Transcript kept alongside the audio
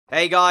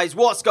Hey guys,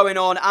 what's going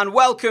on? And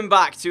welcome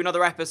back to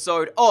another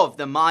episode of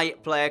the My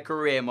Player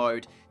Career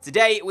Mode.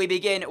 Today we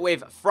begin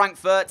with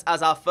Frankfurt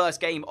as our first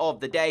game of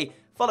the day,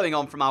 following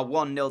on from our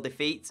 1-0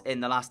 defeat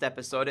in the last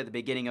episode at the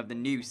beginning of the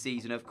new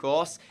season, of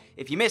course.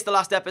 If you missed the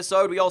last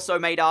episode, we also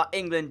made our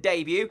England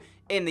debut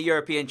in the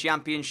European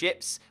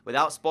Championships.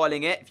 Without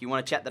spoiling it, if you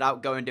want to check that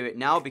out, go and do it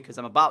now, because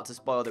I'm about to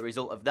spoil the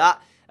result of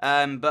that.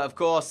 But of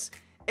course,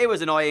 it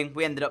was annoying.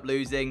 We ended up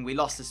losing. We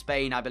lost to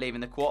Spain, I believe,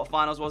 in the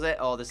quarterfinals, was it?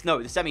 Or the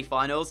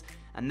semi-finals.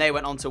 And they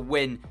went on to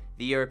win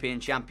the European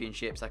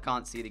Championships. I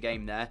can't see the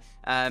game there.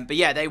 But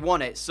yeah, they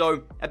won it.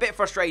 So, a bit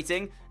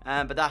frustrating.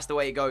 But that's the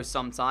way it goes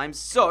sometimes.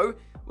 So,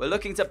 we're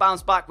looking to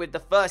bounce back with the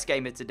first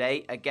game of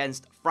today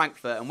against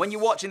Frankfurt. And when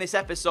you're watching this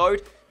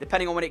episode,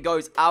 depending on when it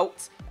goes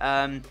out,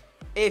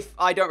 if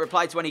I don't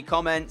reply to any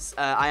comments,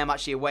 I am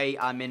actually away.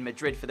 I'm in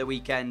Madrid for the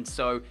weekend.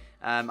 So,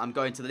 I'm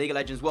going to the League of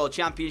Legends World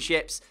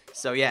Championships.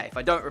 So yeah, if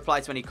I don't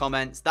reply to any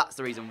comments, that's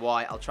the reason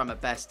why. I'll try my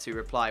best to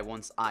reply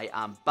once I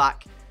am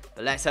back.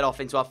 But let's head off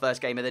into our first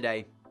game of the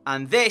day.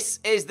 And this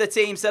is the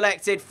team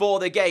selected for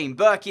the game.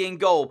 Berkey in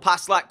goal,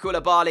 Paslak,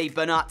 Koulibaly,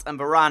 Bernat and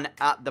Varane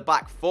at the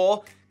back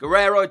four.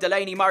 Guerrero,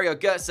 Delaney, Mario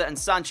Götze and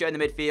Sancho in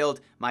the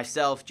midfield.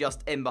 Myself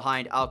just in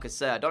behind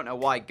Alcacer. I don't know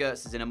why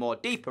Götze is in a more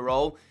deeper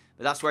role,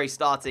 but that's where he's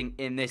starting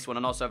in this one.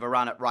 And also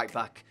Varane at right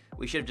back.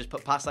 We should have just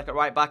put Paslak at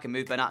right back and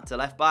moved Bernat to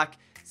left back.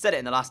 Said it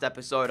in the last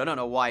episode. I don't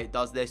know why it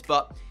does this,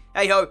 but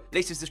hey-ho, at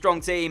least it's a strong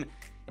team.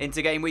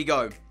 Into game we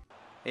go.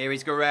 Here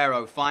is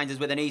Guerrero. Finds us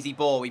with an easy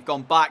ball. We've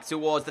gone back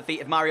towards the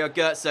feet of Mario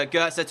Götze.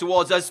 Götze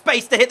towards us.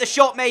 Space to hit the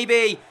shot,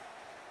 maybe.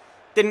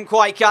 Didn't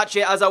quite catch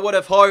it as I would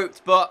have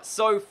hoped, but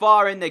so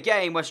far in the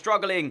game, we're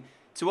struggling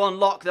to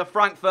unlock the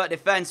Frankfurt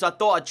defense. So I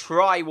thought I'd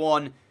try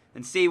one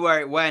and see where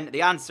it went.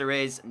 The answer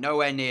is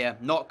nowhere near.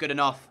 Not good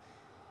enough.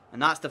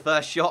 And that's the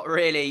first shot,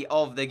 really,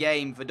 of the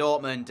game for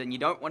Dortmund. And you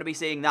don't want to be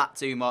seeing that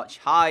too much.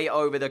 High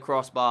over the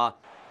crossbar.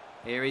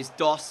 Here is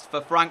Dost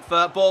for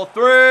Frankfurt. Ball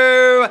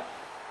through.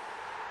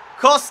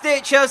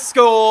 Kostic has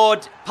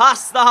scored.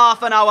 Past the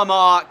half-an-hour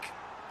mark.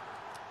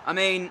 I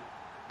mean,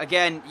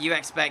 again, you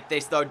expect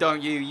this, though,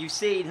 don't you? You've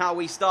seen how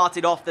we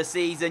started off the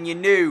season. You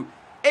knew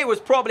it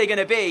was probably going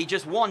to be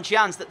just one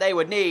chance that they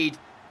would need.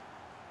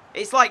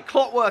 It's like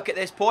clockwork at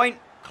this point.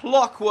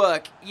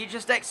 Clockwork. You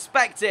just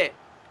expect it.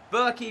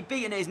 Berkey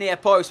beating his near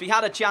post. We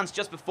had a chance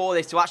just before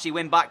this to actually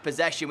win back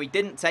possession. We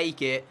didn't take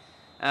it.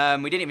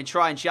 We didn't even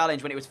try and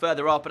challenge when it was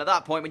further up. And at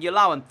that point, when you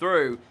allow them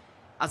through,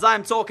 as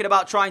I'm talking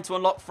about trying to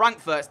unlock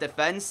Frankfurt's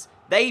defence,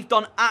 they've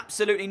done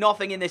absolutely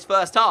nothing in this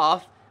first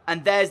half.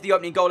 And there's the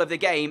opening goal of the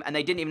game. And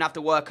they didn't even have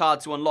to work hard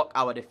to unlock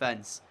our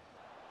defence.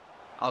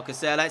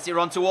 Alcacer lets it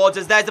run towards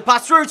us. There's the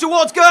pass through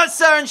towards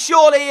Götze. And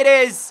surely it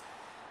is.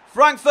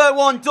 Frankfurt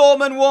 1,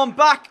 Dortmund 1.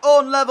 Back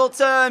on level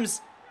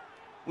terms.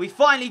 We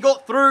finally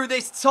got through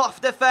this tough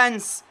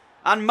defence.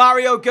 And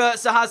Mario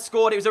Götze has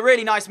scored. It was a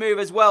really nice move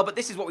as well. But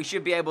this is what we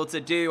should be able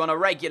to do on a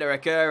regular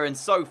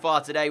occurrence. So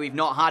far today, we've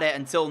not had it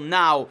until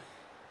now.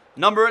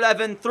 Number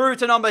 11 through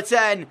to number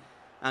 10.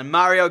 And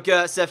Mario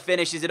Götze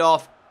finishes it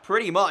off.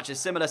 Pretty much a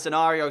similar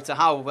scenario to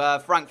how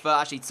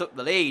Frankfurt actually took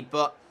the lead.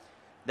 But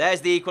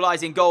there's the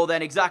equalising goal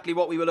then. Exactly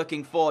what we were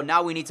looking for.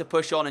 Now we need to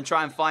push on and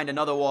try and find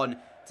another one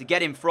to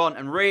get in front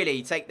and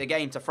really take the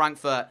game to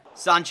Frankfurt.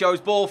 Sancho's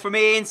ball for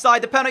me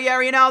inside the penalty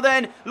area now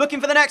then. Looking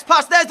for the next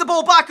pass. There's the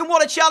ball back and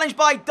what a challenge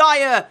by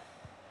Dyer.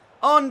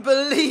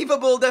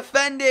 Unbelievable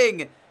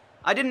defending.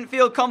 I didn't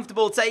feel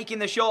comfortable taking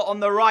the shot on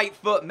the right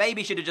foot.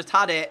 Maybe should have just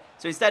had it.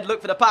 So instead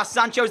look for the pass.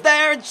 Sancho's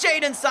there and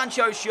Jadon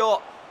Sancho's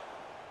shot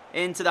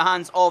into the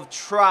hands of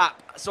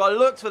Trapp. So I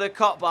looked for the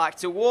cutback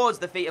towards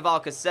the feet of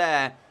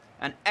Alcacer.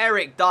 And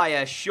Eric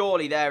Dyer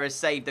surely there has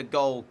saved the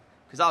goal.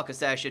 Because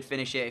Alcacer should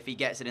finish it if he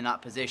gets it in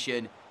that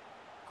position.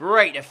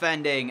 Great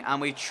defending.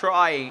 And we've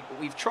tried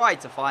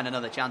to find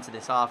another chance in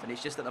this half. And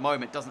it's just at the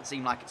moment doesn't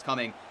seem like it's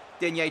coming.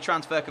 Digne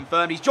transfer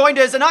confirmed. He's joined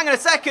us. And hang on a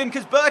second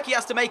because Berkey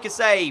has to make a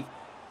save.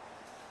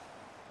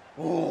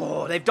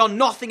 Oh, they've done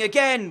nothing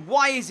again.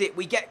 Why is it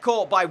we get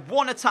caught by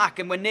one attack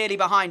and we're nearly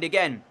behind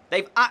again?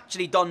 They've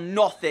actually done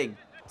nothing.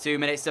 2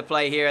 minutes to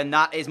play here. And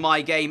that is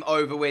my game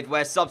over with.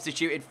 We're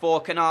substituted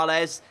for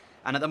Canales.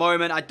 And at the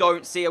moment, I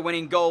don't see a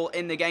winning goal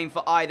in the game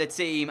for either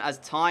team as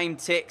time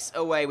ticks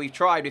away. We've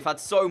tried. We've had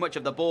so much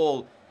of the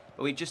ball,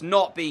 but we've just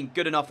not been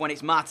good enough when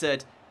it's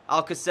mattered.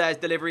 Alcacer's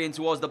delivery in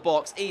towards the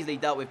box, easily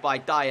dealt with by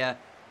Dyer.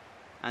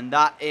 And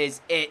that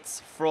is it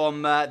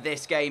from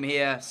this game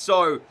here.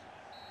 So,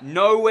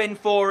 no win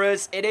for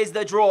us. It is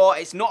the draw.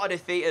 It's not a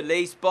defeat at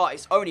least, but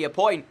it's only a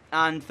point.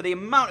 And for the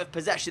amount of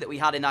possession that we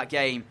had in that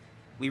game,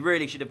 we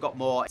really should have got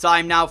more.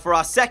 Time now for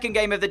our second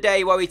game of the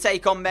day where we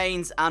take on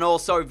Mainz. And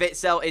also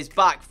Witsel is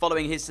back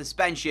following his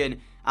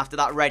suspension after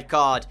that red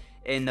card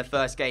in the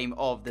first game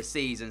of the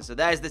season. So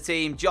there's the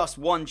team. Just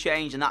one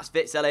change and that's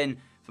Witsel in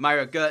for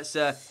Mario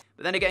Götze.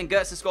 But then again,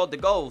 Götze scored the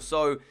goal.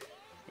 So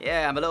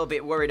yeah, I'm a little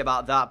bit worried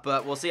about that.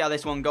 But we'll see how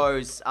this one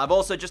goes. I've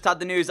also just had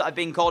the news that I've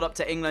been called up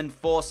to England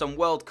for some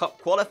World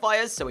Cup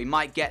qualifiers. So we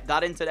might get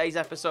that in today's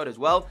episode as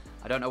well.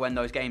 I don't know when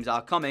those games are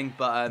coming,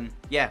 but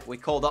yeah, we're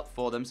called up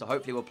for them, so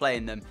hopefully we'll play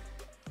in them.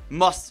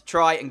 Must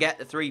try and get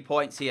the 3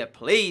 points here.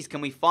 Please, can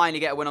we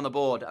finally get a win on the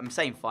board? I'm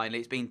saying finally,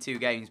 it's been 2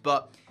 games.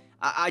 But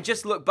I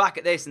just look back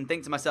at this and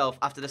think to myself,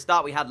 after the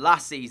start we had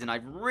last season, I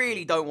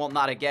really don't want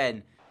that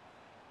again.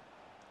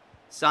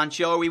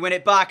 Sancho, we win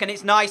it back, and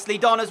it's nicely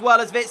done as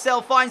well as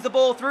Witsel finds the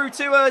ball through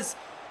to us.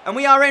 And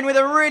we are in with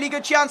a really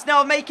good chance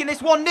now of making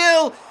this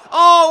 1-0.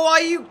 Oh,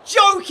 are you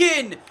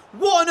joking?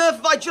 What on earth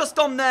have I just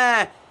done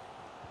there?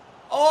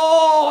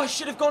 Oh, I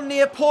should have gone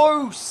near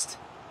post.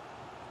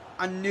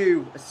 I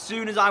knew as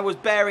soon as I was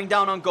bearing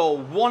down on goal,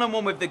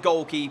 1-on-1 with the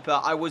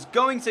goalkeeper, I was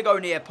going to go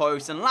near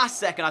post. And last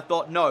second, I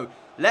thought, no,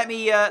 let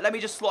me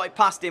just slot it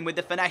past him with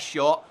the finesse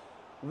shot.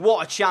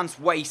 What a chance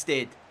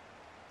wasted.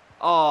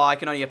 Oh, I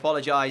can only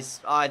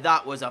apologise.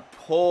 That was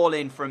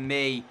appalling from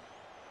me.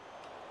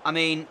 I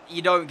mean,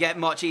 you don't get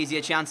much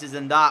easier chances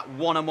than that.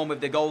 1-on-1 with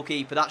the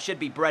goalkeeper. That should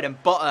be bread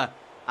and butter.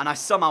 And I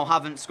somehow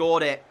haven't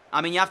scored it. I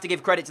mean, you have to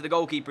give credit to the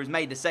goalkeeper who's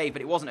made the save,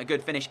 but it wasn't a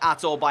good finish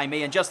at all by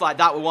me. And just like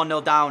that, we're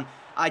 1-0 down.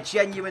 I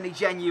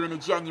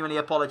genuinely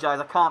apologise.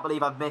 I can't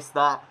believe I've missed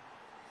that.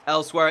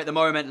 Elsewhere at the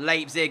moment,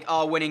 Leipzig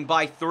are winning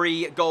by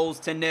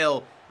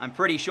 3-0. I'm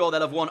pretty sure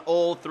they'll have won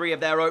all 3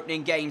 of their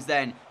opening games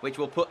then, which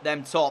will put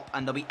them top.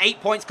 And they'll be 8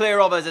 points clear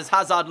of us as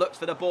Hazard looks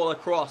for the ball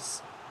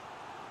across.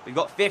 We've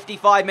got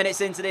 55 minutes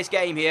into this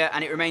game here,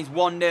 and it remains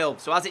 1-0.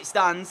 So as it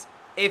stands,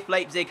 if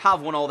Leipzig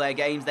have won all their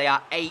games, they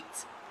are 8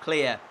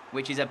 clear,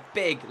 which is a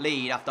big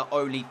lead after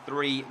only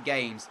 3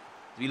 games.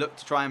 As we look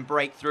to try and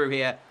break through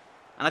here.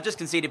 And I've just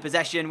conceded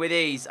possession with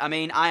ease. I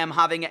mean, I am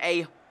having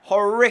a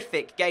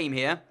horrific game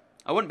here.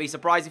 I wouldn't be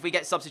surprised if we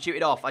get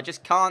substituted off. I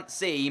just can't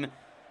seem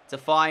to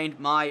find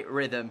my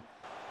rhythm.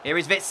 Here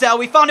is Witsel.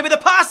 We found him with a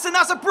pass, and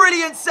that's a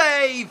brilliant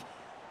save.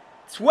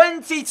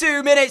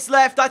 22 minutes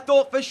left. I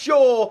thought for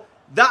sure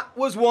that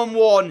was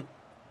 1-1.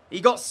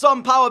 He got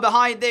some power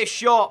behind this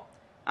shot,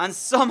 and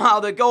somehow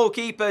the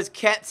goalkeeper's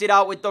kept it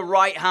out with the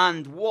right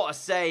hand. What a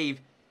save.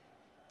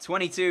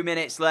 22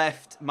 minutes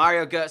left.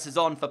 Mario Götze is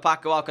on for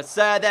Paco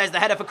Alcacer. There's the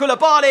header for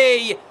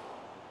Koulibaly.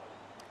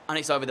 And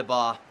it's over the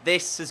bar.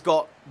 This has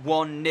got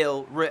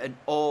 1-0 written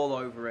all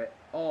over it.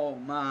 Oh,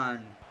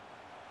 man.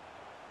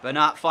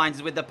 Bernat finds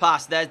us with the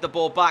pass. There's the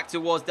ball back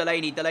towards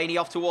Delaney. Delaney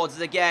off towards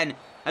us again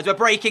as we're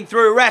breaking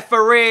through.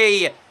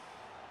 Referee.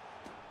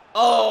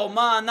 Oh,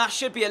 man, that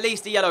should be at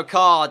least a yellow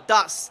card.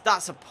 That's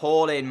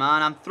appalling,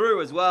 man. I'm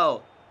through as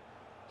well.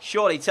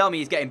 Surely tell me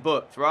he's getting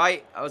booked,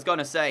 right? I was going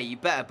to say, you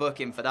better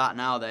book him for that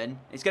now then.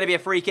 It's going to be a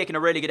free kick in a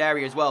really good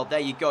area as well. There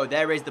you go.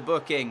 There is the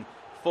booking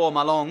for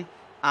Malong.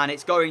 And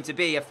it's going to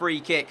be a free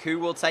kick. Who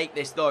will take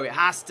this, though? It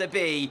has to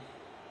be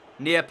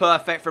near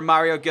perfect from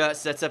Mario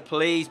Götze to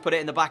please put it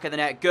in the back of the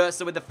net.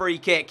 Götze with the free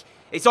kick.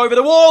 It's over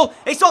the wall.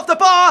 It's off the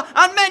bar.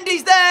 And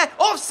Mendy's there.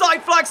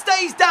 Offside flag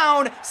stays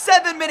down.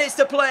 7 minutes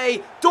to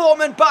play.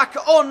 Dortmund back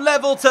on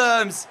level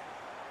terms.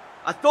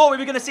 I thought we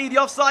were going to see the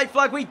offside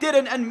flag. We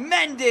didn't. And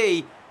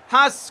Mendy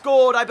has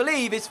scored, I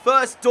believe, his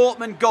first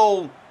Dortmund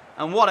goal.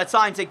 And what a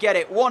time to get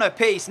it. 1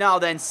 apiece now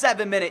then.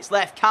 7 minutes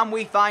left. Can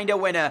we find a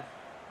winner?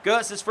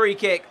 Götze's free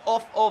kick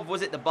off of,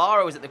 was it the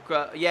bar or was it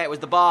the... yeah, it was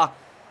the bar.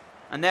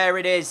 And there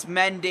it is.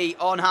 Mendy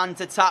on hand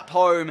to tap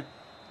home.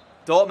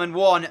 Dortmund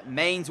 1,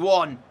 Mainz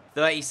 1.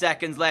 30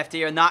 seconds left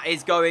here, and that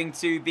is going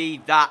to be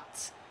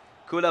that.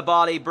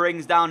 Koulibaly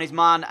brings down his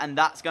man, and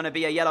that's going to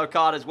be a yellow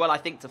card as well, I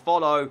think, to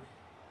follow.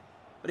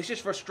 But it's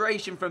just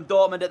frustration from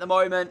Dortmund at the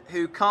moment,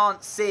 who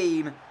can't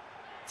seem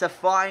to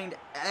find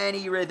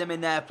any rhythm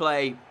in their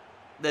play.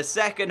 The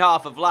second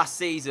half of last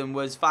season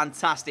was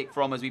fantastic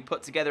from us. We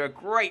put together a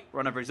great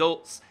run of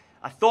results.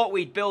 I thought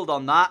we'd build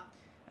on that.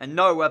 And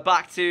no, we're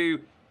back to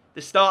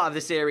the start of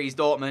the series,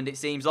 Dortmund, it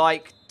seems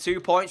like. 2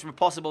 points from a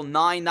possible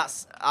 9.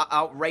 That's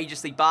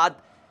outrageously bad.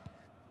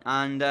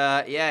 And,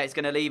 yeah, it's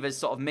going to leave us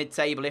sort of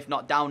mid-table, if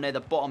not down near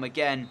the bottom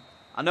again.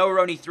 I know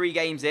we're only 3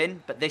 games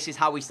in, but this is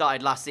how we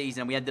started last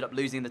season. And we ended up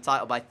losing the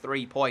title by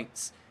 3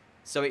 points.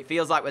 So it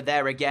feels like we're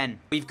there again.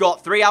 We've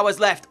got 3 hours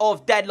left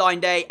of deadline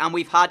day, and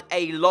we've had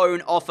a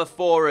loan offer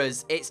for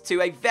us. It's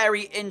to a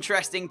very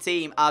interesting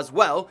team as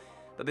well.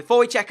 But before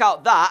we check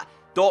out that,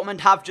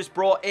 Dortmund have just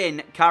brought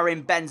in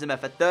Karim Benzema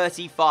for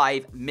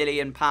 £35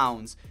 million.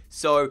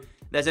 So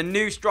there's a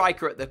new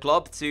striker at the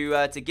club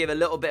to give a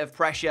little bit of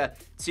pressure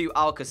to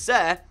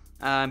Alcacer.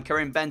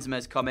 Karim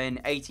Benzema's come in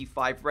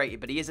 85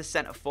 rated, but he is a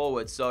centre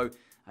forward, so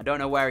I don't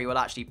know where he will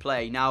actually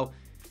play. Now,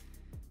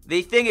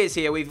 the thing is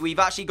here, we've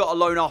actually got a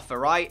loan offer,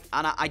 right?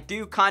 And I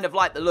do kind of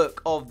like the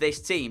look of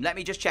this team. Let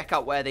me just check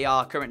out where they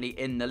are currently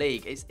in the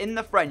league. It's in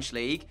the French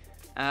league,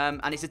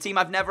 and it's a team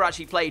I've never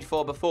actually played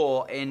for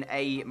before in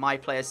a My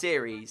Player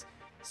series.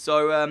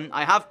 So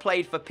I have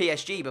played for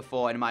PSG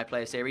before in a My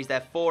Player series.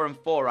 They're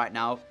 4-4 right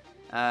now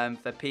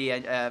for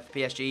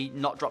PSG.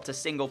 Not dropped a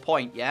single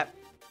point yet.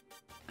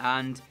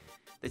 And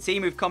the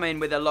team who've come in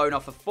with a loan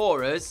offer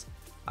for us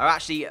are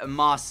actually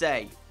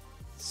Marseille.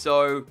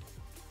 So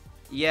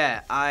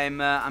yeah,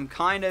 I'm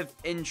kind of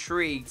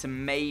intrigued to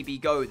maybe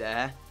go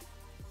there,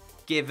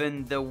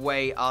 given the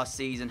way our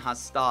season has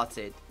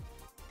started.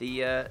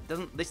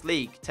 This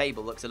league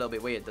table looks a little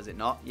bit weird, does it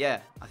not? Yeah,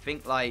 I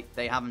think like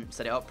they haven't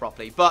set it up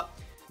properly. But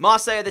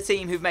Marseille are the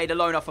team who've made a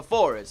loan offer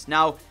for us.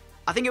 Now,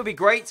 I think it would be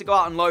great to go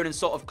out on loan and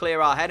sort of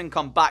clear our head and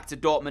come back to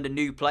Dortmund a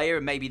new player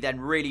and maybe then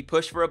really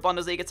push for a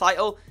Bundesliga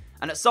title.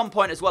 And at some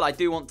point as well, I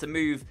do want to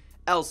move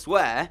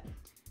elsewhere.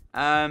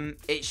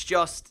 It's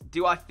just,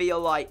 do I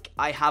feel like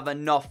I have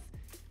enough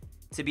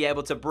to be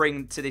able to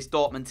bring to this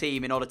Dortmund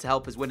team in order to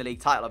help us win a league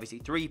title? Obviously,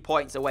 3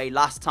 points away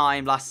last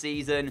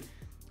season.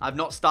 I've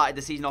not started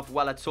the season off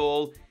well at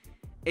all.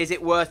 Is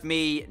it worth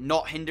me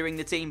not hindering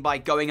the team by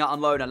going out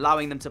on loan,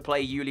 allowing them to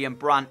play Julian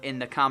Brandt in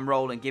the cam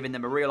role and giving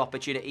them a real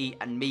opportunity,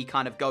 and me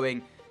kind of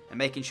going and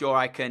making sure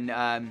I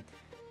can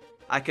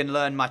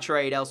learn my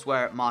trade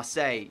elsewhere at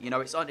Marseille? You know,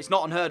 it's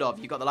not unheard of.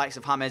 You've got the likes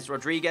of James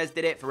Rodriguez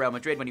did it for Real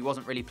Madrid when he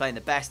wasn't really playing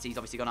the best. He's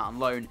obviously gone out on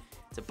loan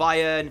to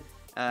Bayern.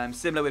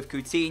 Similar with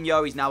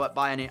Coutinho. He's now at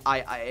Bayern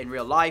in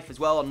real life as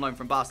well, on loan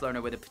from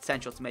Barcelona with the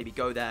potential to maybe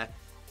go there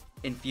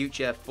in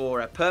future for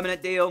a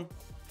permanent deal.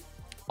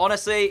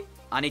 Honestly,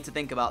 I need to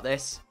think about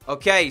this.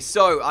 Okay,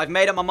 so I've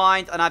made up my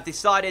mind and I've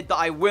decided that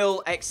I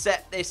will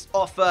accept this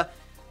offer.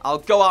 I'll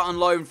go out on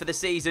loan for the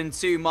season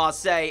to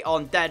Marseille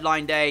on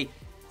deadline day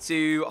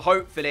to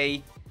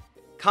hopefully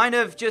kind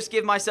of just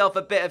give myself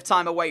a bit of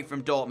time away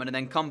from Dortmund and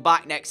then come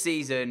back next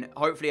season,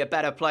 hopefully a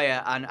better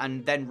player,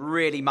 and then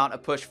really mount a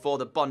push for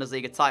the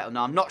Bundesliga title.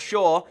 Now, I'm not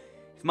sure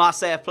if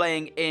Marseille are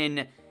playing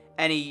in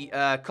any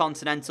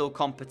continental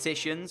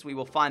competitions. We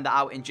will find that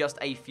out in just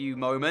a few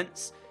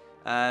moments.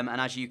 And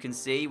as you can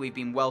see, we've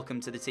been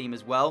welcomed to the team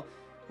as well.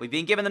 We've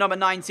been given the number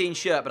 19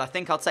 shirt, but I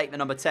think I'll take the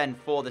number 10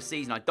 for the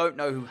season. I don't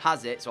know who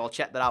has it, so I'll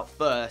check that out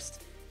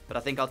first. But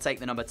I think I'll take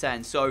the number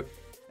 10. So,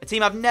 a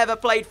team I've never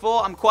played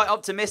for. I'm quite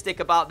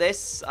optimistic about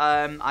this.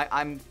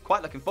 I'm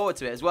quite looking forward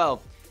to it as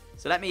well.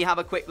 So, let me have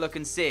a quick look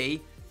and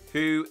see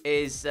who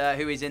is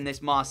in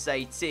this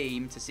Marseille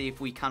team to see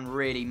if we can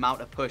really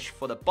mount a push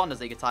for the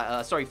Bundesliga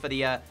title. Sorry, for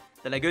the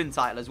Ligue 1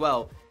 title as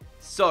well.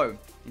 So,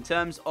 in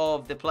terms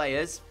of the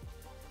players,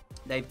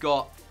 they've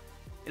got,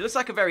 it looks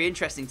like a very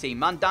interesting team.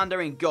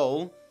 Mandanda in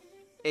goal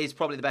is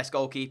probably the best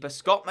goalkeeper.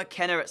 Scott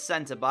McKenna at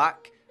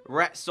centre-back.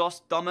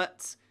 Retsos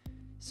Dommett.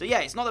 So yeah,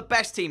 it's not the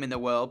best team in the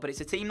world, but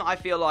it's a team that I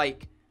feel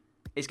like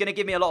is going to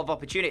give me a lot of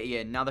opportunity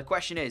in. Now the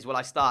question is, will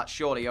I start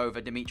surely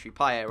over Dimitri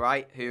Payet,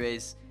 right? Who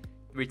is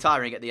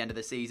retiring at the end of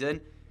the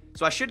season.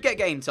 So I should get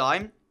game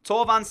time.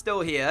 Torvan's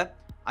still here.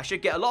 I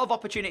should get a lot of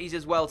opportunities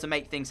as well to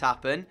make things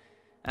happen.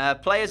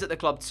 Players at the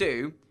club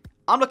too.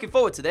 I'm looking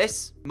forward to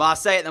this.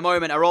 Marseille at the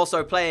moment are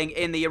also playing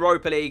in the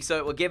Europa League, so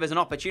it will give us an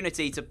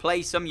opportunity to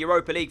play some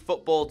Europa League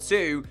football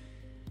too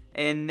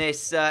in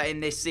this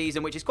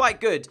season, which is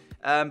quite good.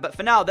 But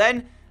for now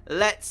then,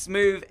 let's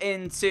move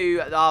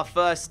into our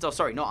first,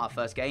 not our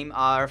first game,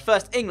 our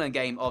first England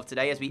game of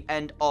today as we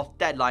end off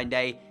deadline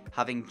day,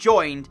 having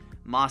joined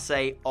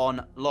Marseille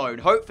on loan.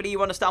 Hopefully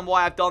you understand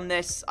why I've done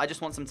this. I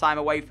just want some time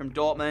away from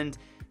Dortmund.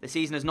 The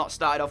season has not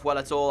started off well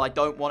at all. I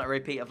don't want a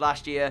repeat of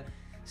last year.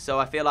 So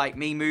I feel like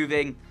me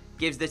moving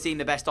gives the team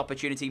the best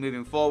opportunity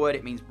moving forward.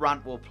 It means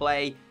Brandt will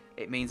play.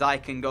 It means I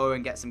can go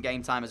and get some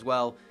game time as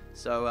well.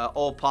 So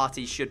all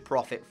parties should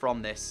profit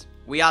from this.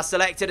 We are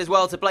selected as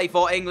well to play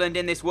for England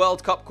in this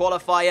World Cup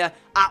qualifier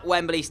at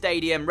Wembley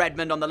Stadium.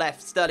 Redmond on the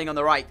left, Sterling on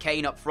the right,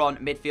 Kane up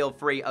front, midfield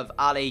three of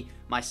Ali,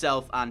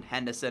 myself and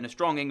Henderson. A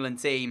strong England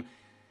team.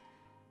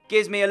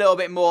 Gives me a little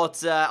bit more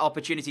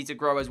opportunity to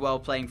grow as well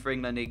playing for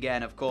England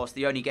again. Of course,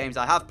 the only games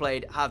I have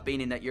played have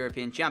been in the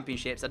European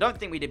Championships. I don't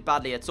think we did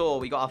badly at all.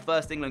 We got our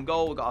first England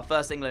goal. We got our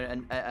first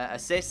England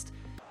assist.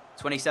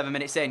 27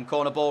 minutes in,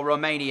 corner ball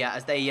Romania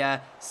as they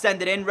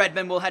send it in.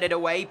 Redmond will head it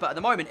away, but at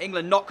the moment,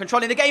 England not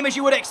controlling the game as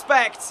you would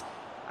expect.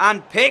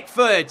 And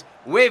Pickford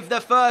with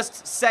the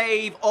first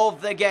save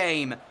of the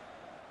game.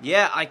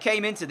 Yeah, I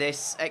came into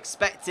this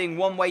expecting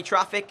one-way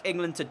traffic,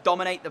 England to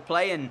dominate the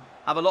play and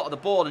have a lot of the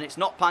ball, and it's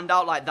not panned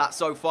out like that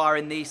so far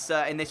in this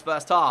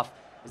first half.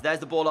 As there's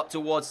the ball up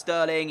towards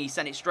Sterling. He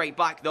sent it straight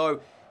back,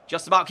 though.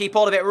 Just about keep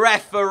hold of it.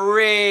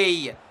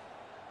 Referee!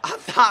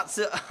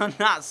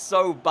 That's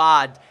so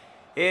bad.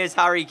 Here's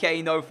Harry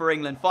Kane, though, for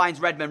England. Finds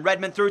Redmond.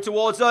 Redmond through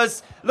towards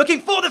us.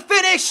 Looking for the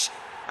finish!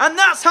 And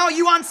that's how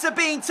you answer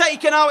being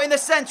taken out in the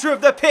centre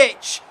of the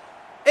pitch.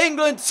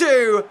 England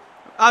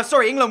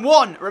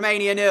 1,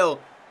 Romania 0.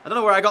 I don't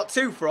know where I got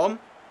 2 from,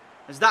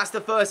 as that's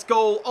the first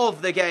goal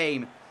of the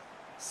game.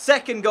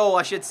 Second goal,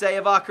 I should say,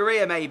 of our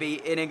career, maybe,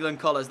 in England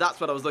colours. That's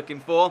what I was looking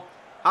for.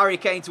 Harry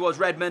Kane towards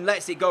Redmond.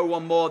 Lets it go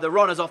one more. The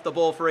runner's off the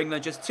ball for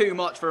England. Just too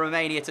much for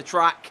Romania to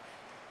track.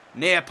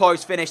 Near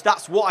post finish.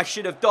 That's what I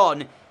should have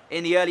done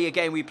in the earlier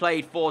game we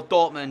played for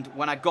Dortmund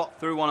when I got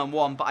through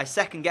one-on-one. But I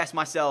second-guessed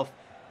myself.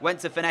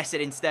 Went to finesse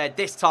it instead.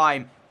 This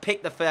time,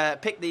 picked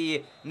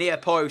the near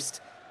post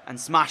and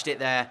smashed it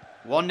there.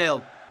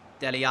 1-0.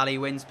 Dele Alli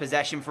wins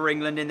possession for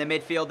England in the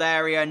midfield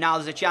area. Now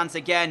there's a chance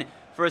again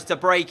for us to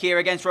break here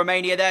against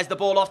Romania. There's the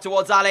ball off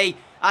towards Ali.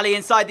 Ali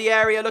inside the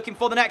area looking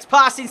for the next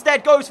pass.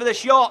 Instead goes for the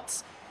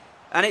shot.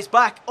 And it's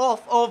back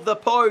off of the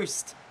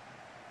post.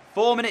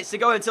 4 minutes to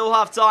go until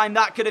half-time.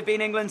 That could have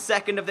been England's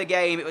second of the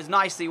game. It was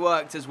nicely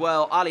worked as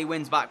well. Ali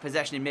wins back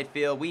possession in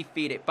midfield. We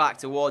feed it back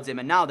towards him.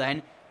 And now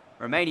then,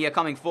 Romania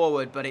coming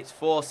forward, but it's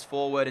forced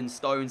forward and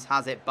Stones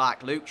has it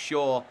back. Luke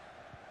Shaw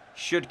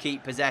should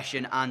keep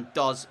possession and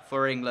does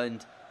for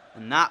England.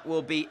 And that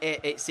will be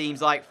it, it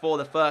seems like, for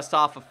the first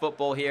half of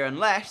football here,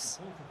 unless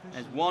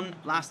there's one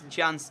last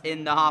chance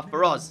in the half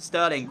for us.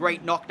 Sterling,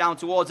 great knockdown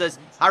towards us.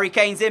 Harry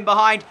Kane's in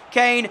behind.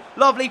 Kane,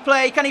 lovely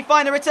play. Can he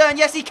find the return?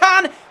 Yes, he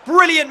can.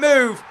 Brilliant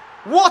move.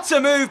 What a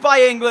move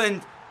by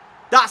England.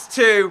 That's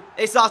 2.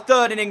 It's our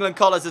 3rd in England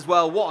colours as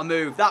well. What a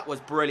move. That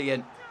was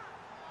brilliant.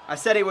 I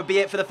said it would be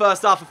it for the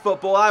first half of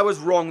football. I was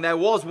wrong. There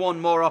was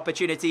one more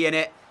opportunity in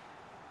it.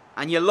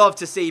 And you love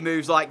to see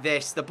moves like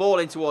this. The ball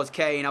in towards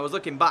Kane. I was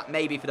looking back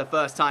maybe for the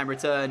first time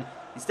return.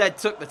 Instead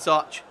took the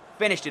touch.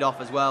 Finished it off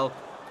as well.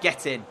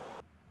 Get in.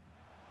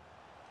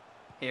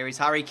 Here is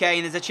Harry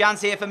Kane. There's a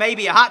chance here for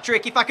maybe a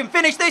hat-trick if I can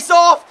finish this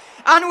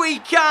off. And we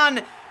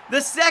can.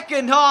 The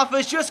second half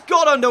has just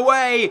got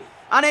underway.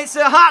 And it's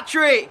a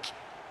hat-trick.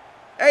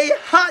 A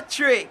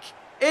hat-trick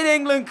in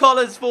England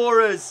colours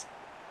for us.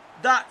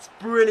 That's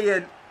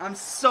brilliant. I'm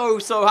so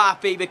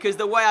happy because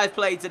the way I've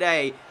played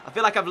today, I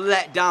feel like I've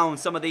let down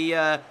some of the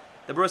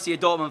Borussia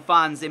Dortmund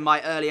fans in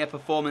my earlier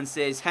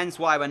performances, hence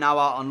why we're now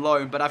out on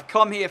loan. But I've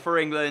come here for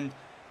England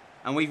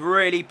and we've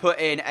really put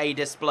in a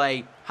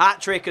display.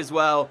 Hat-trick as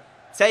well,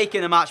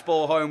 taking the match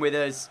ball home with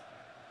us.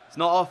 It's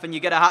not often you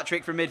get a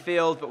hat-trick from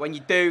midfield, but when you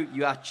do,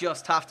 you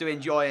just have to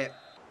enjoy it.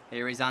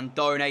 Here is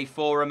Andone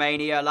for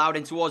Romania, allowed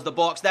in towards the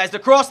box. There's the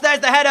cross, there's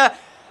the header.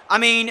 I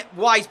mean,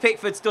 Wise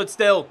Pickford stood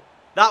still.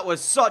 That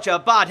was such a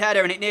bad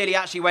header and it nearly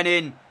actually went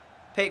in.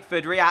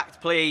 Pickford,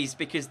 react please,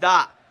 because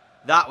that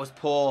was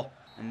poor.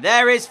 And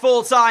there is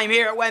full time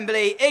here at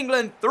Wembley.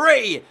 England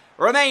 3,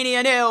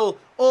 Romania 0.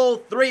 All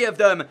 3 of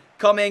them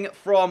coming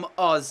from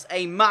us.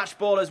 A match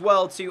ball as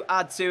well to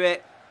add to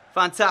it.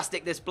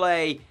 Fantastic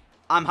display.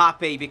 I'm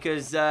happy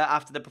because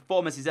after the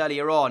performances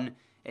earlier on,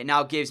 it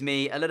now gives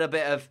me a little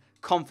bit of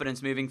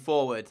confidence moving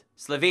forward.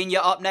 Slovenia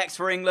up next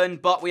for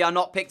England, but we are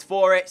not picked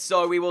for it,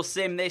 so we will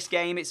sim this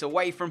game. It's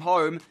away from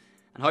home.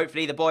 And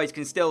hopefully the boys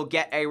can still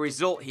get a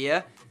result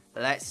here.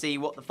 Let's see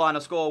what the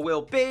final score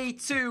will be.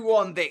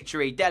 2-1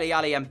 victory. Dele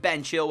Alli and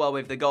Ben Chilwell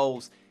with the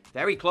goals.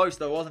 Very close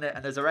though, wasn't it?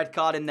 And there's a red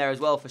card in there as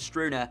well for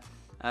Struna.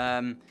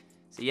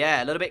 So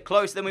yeah, a little bit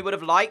closer than we would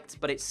have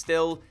liked, but it's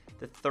still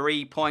the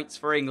 3 points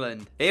for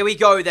England. Here we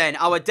go then.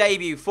 Our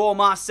debut for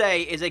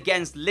Marseille is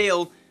against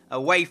Lille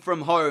away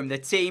from home. The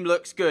team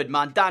looks good.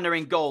 Mandanda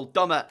in goal.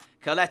 Dummett,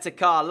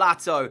 Kaletakar,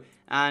 Lato,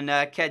 and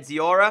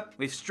Kedziora,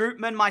 with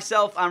Strootman,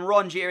 myself, and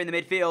Rongier in the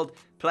midfield.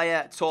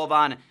 Player,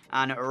 Torvan,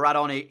 and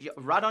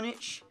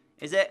Radonic,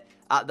 is it?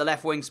 At the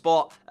left wing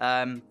spot.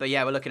 But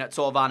yeah, we're looking at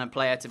Torvan and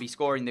Player to be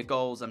scoring the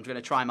goals. I'm going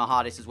to try my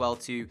hardest as well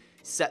to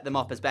set them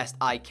up as best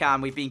I can.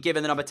 We've been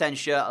given the number 10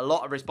 shirt, a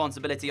lot of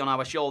responsibility on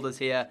our shoulders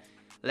here.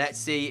 Let's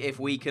see if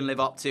we can live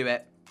up to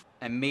it.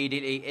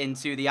 Immediately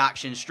into the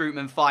action.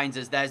 Strootman finds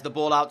us. There's the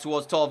ball out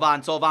towards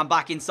Torvan. Torvan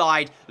back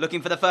inside,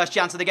 looking for the first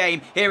chance of the game.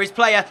 Here is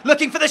Player,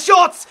 looking for the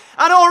shots,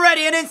 and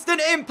already an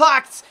instant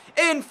impact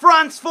in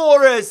France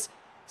for us.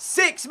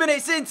 6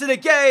 minutes into the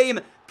game,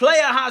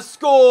 Player has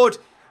scored.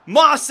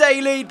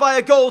 Marseille lead by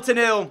a goal to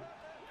 0.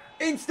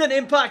 Instant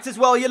impact as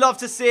well. You love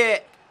to see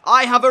it.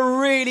 I have a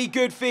really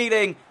good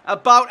feeling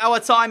about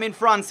our time in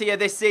France here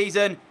this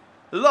season.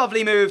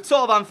 Lovely move.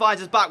 Torvan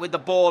finds us back with the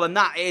ball, and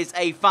that is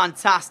a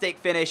fantastic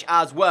finish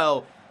as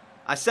well.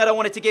 I said I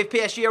wanted to give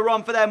PSG a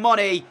run for their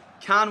money.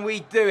 Can we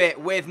do it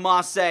with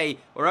Marseille?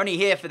 We're only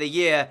here for the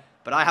year,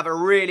 but I have a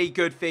really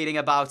good feeling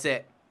about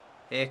it.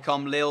 Here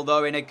come Lille,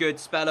 though, in a good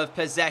spell of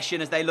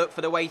possession as they look for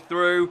the way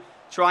through,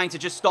 trying to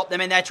just stop them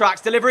in their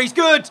tracks. Delivery's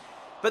good,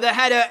 but the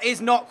header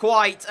is not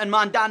quite, and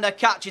Mandanda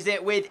catches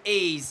it with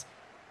ease.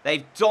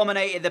 They've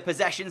dominated the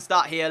possession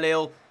stat here,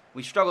 Lille.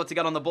 We've struggled to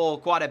get on the ball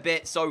quite a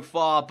bit so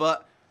far,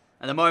 but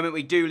at the moment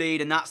we do lead,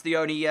 and that's the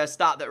only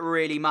stat that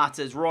really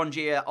matters.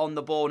 Rongier on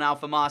the ball now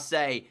for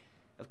Marseille.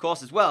 Of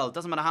course, as well, it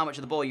doesn't matter how much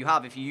of the ball you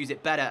have if you use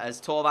it better,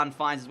 as Torvan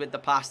finds us with the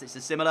pass. It's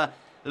a similar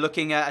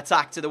looking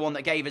attack to the one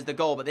that gave us the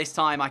goal, but this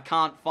time I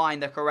can't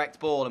find the correct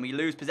ball, and we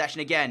lose possession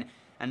again.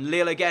 And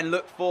Lille again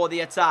look for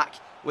the attack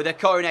with a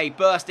Kone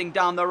bursting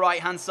down the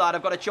right-hand side.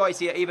 I've got a choice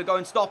here, either go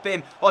and stop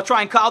him or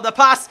try and cut out the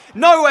pass.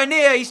 Nowhere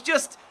near, he's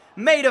just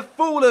made a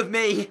fool of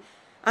me.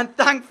 And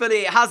thankfully,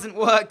 it hasn't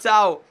worked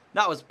out.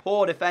 That was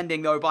poor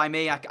defending, though, by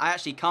me. I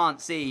actually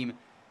can't seem to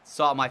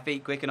start my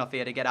feet quick enough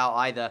here to get out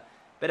either.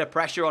 Bit of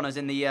pressure on us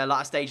in the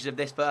latter stages of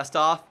this first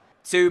half.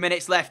 2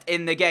 minutes left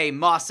in the game.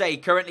 Marseille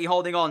currently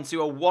holding on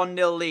to a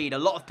 1-0 lead. A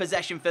lot of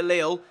possession for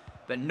Lille,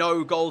 but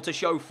no goal to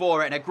show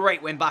for it. And a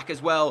great win back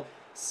as well.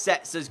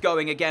 Sets us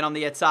going again on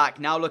the attack.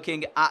 Now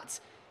looking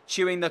at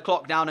chewing the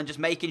clock down and just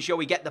making sure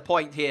we get the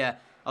point here.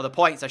 Or the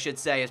points, I should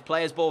say, as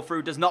players ball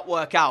through does not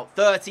work out.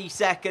 30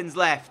 seconds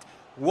left.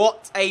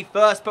 What a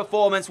first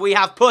performance we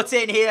have put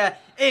in here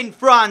in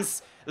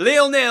France.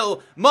 Lille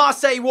 0,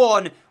 Marseille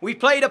 1. We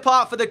played a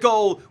part for the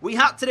goal. We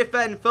had to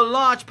defend for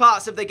large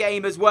parts of the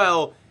game as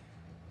well.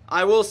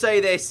 I will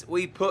say this,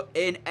 we put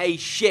in a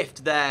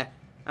shift there.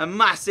 A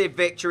massive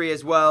victory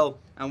as well.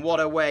 And what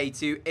a way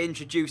to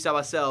introduce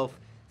ourselves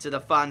to the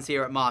fans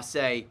here at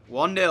Marseille.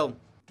 1-0.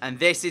 And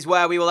this is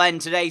where we will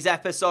end today's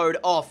episode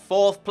of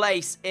 4th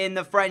place in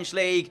the French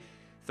League.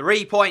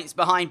 3 points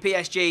behind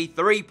PSG,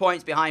 3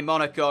 points behind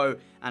Monaco,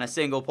 and a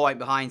single point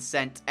behind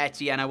Saint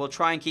Etienne. I will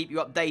try and keep you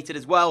updated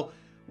as well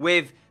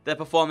with the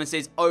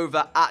performances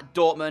over at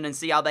Dortmund and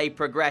see how they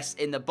progress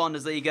in the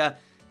Bundesliga.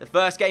 The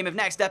first game of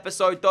next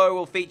episode, though,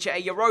 will feature a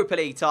Europa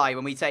League tie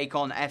when we take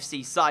on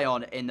FC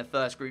Sion in the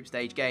first group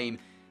stage game.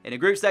 In a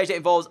group stage, it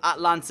involves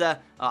Atalanta,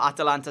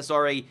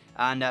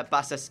 and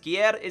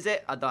Basaksehir, is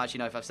it? I don't actually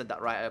know if I've said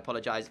that right. I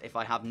apologise if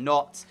I have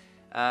not.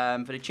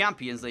 For the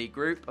Champions League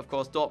group, of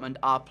course, Dortmund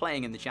are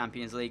playing in the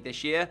Champions League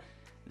this year.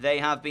 They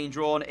have been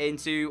drawn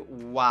into,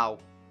 wow,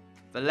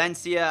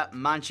 Valencia,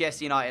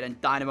 Manchester United,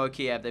 and Dynamo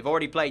Kiev. They've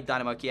already played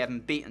Dynamo Kiev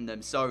and beaten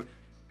them. So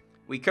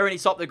we currently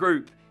top the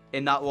group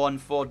in that one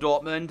for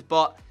Dortmund.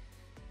 But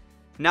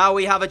now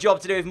we have a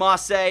job to do with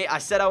Marseille. I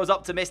said I was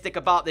optimistic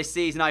about this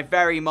season. I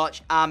very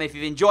much am. If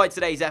you've enjoyed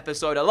today's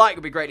episode, a like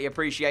would be greatly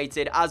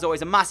appreciated. As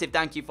always, a massive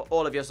thank you for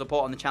all of your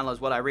support on the channel as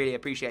well. I really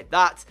appreciate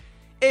that.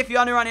 If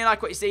you're new around here and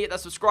like what you see, hit that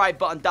subscribe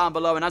button down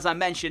below. And as I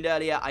mentioned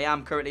earlier, I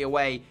am currently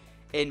away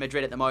in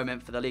Madrid at the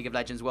moment for the League of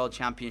Legends World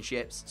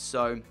Championships.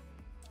 So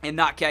in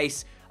that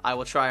case, I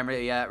will try and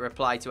really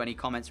reply to any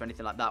comments or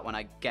anything like that when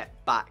I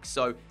get back.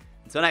 So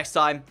until next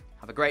time,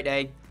 have a great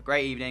day, have a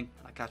great evening,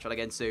 and I'll catch you all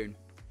again soon.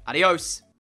 Adios.